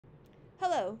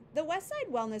Hello, the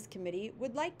Westside Wellness Committee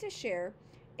would like to share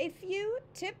a few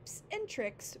tips and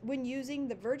tricks when using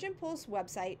the Virgin Pulse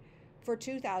website for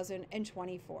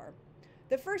 2024.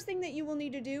 The first thing that you will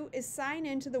need to do is sign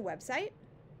into the website.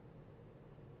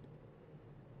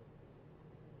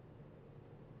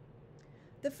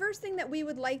 The first thing that we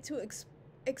would like to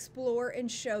explore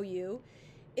and show you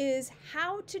is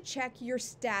how to check your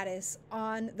status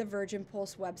on the Virgin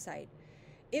Pulse website.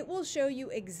 It will show you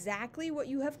exactly what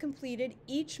you have completed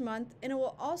each month, and it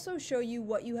will also show you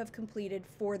what you have completed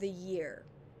for the year.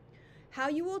 How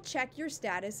you will check your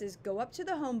status is go up to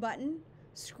the home button,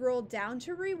 scroll down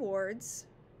to rewards,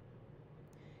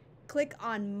 click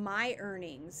on My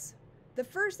Earnings. The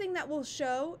first thing that will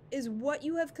show is what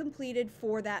you have completed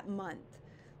for that month.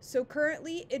 So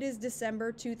currently it is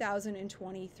December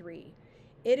 2023.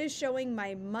 It is showing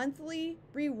my monthly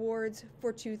rewards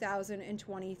for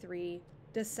 2023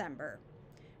 December.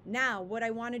 Now what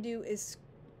I want to do is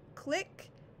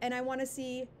click and I want to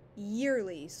see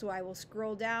yearly. So I will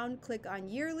scroll down, click on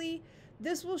yearly.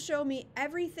 This will show me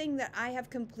everything that I have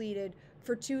completed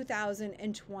for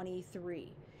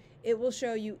 2023. It will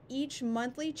show you each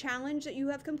monthly challenge that you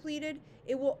have completed.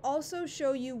 It will also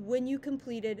show you when you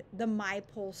completed the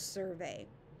MyPulse survey.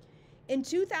 In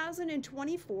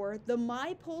 2024, the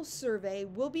MyPulse survey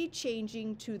will be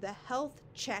changing to the Health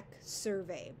Check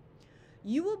survey.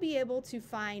 You will be able to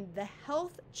find the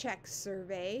Health Check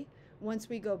survey once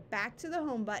we go back to the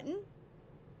home button,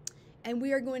 and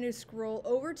we are going to scroll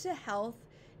over to Health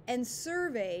and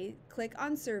Survey, click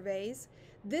on Surveys.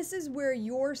 This is where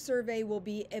your survey will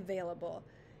be available.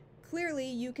 Clearly,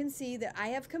 you can see that I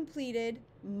have completed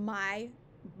my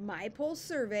MyPulse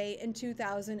survey in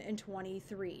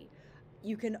 2023.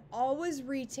 You can always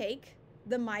retake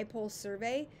the MyPulse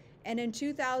survey, and in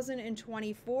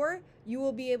 2024, you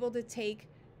will be able to take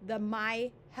the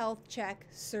My Health Check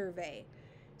survey.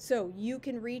 So you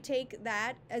can retake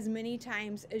that as many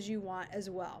times as you want as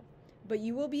well. But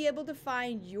you will be able to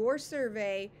find your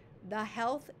survey, the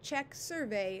Health Check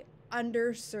survey,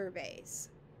 under Surveys.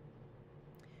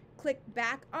 Click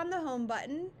back on the home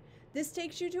button. This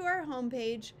takes you to our home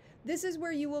page. This is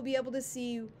where you will be able to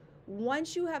see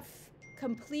once you have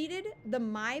completed the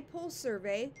MyPulse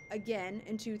survey, again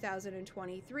in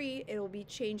 2023, it will be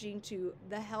changing to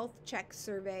the Health Check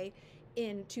survey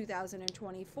in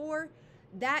 2024.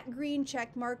 That green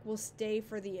check mark will stay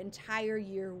for the entire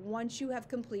year once you have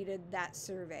completed that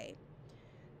survey.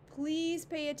 Please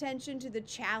pay attention to the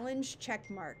challenge check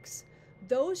marks.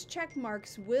 Those check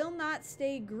marks will not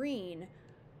stay green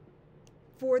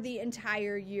for the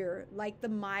entire year like the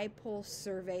MyPulse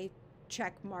survey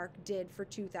check mark did for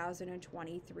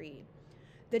 2023.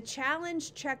 The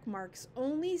challenge check marks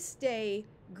only stay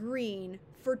green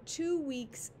for 2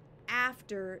 weeks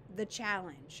after the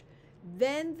challenge.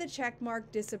 Then the check mark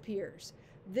disappears.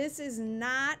 This is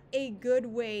not a good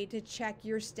way to check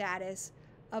your status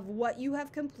of what you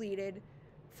have completed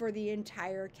for the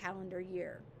entire calendar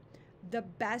year. The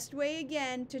best way,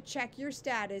 again, to check your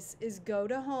status is go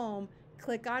to home,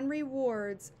 click on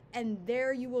rewards, and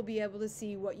there you will be able to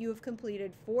see what you have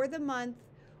completed for the month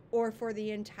or for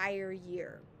the entire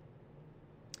year.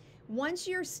 Once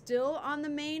you're still on the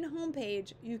main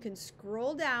homepage, you can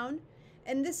scroll down,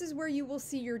 and this is where you will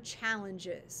see your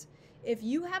challenges. If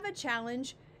you have a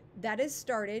challenge that is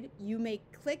started, you may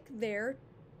click there.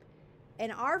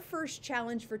 And our first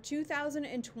challenge for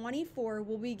 2024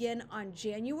 will begin on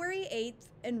January 8th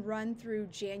and run through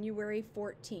January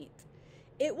 14th.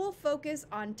 It will focus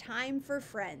on time for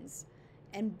friends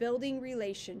and building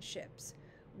relationships.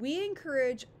 We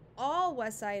encourage all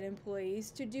Westside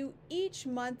employees to do each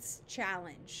month's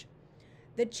challenge.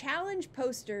 The challenge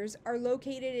posters are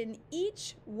located in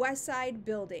each Westside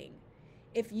building.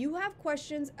 If you have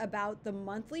questions about the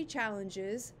monthly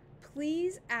challenges,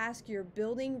 please ask your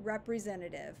building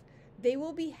representative. They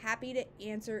will be happy to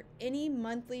answer any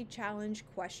monthly challenge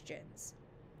questions.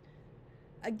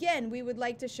 Again, we would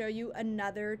like to show you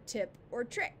another tip or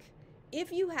trick.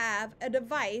 If you have a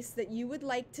device that you would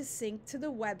like to sync to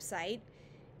the website,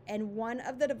 and one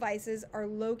of the devices are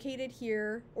located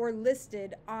here or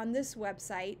listed on this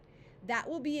website, that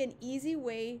will be an easy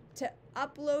way to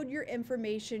upload your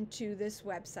information to this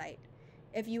website.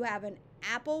 If you have an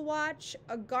Apple Watch,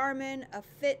 a Garmin, a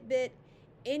Fitbit,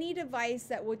 any device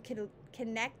that would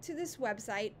connect to this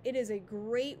website, it is a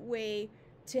great way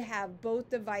to have both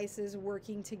devices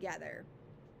working together.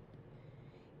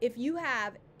 If you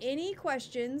have any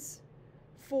questions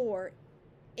for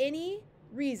any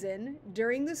reason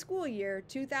during the school year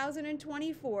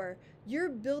 2024, your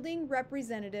building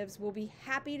representatives will be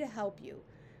happy to help you.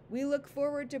 We look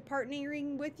forward to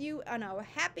partnering with you on a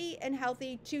happy and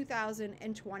healthy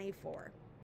 2024.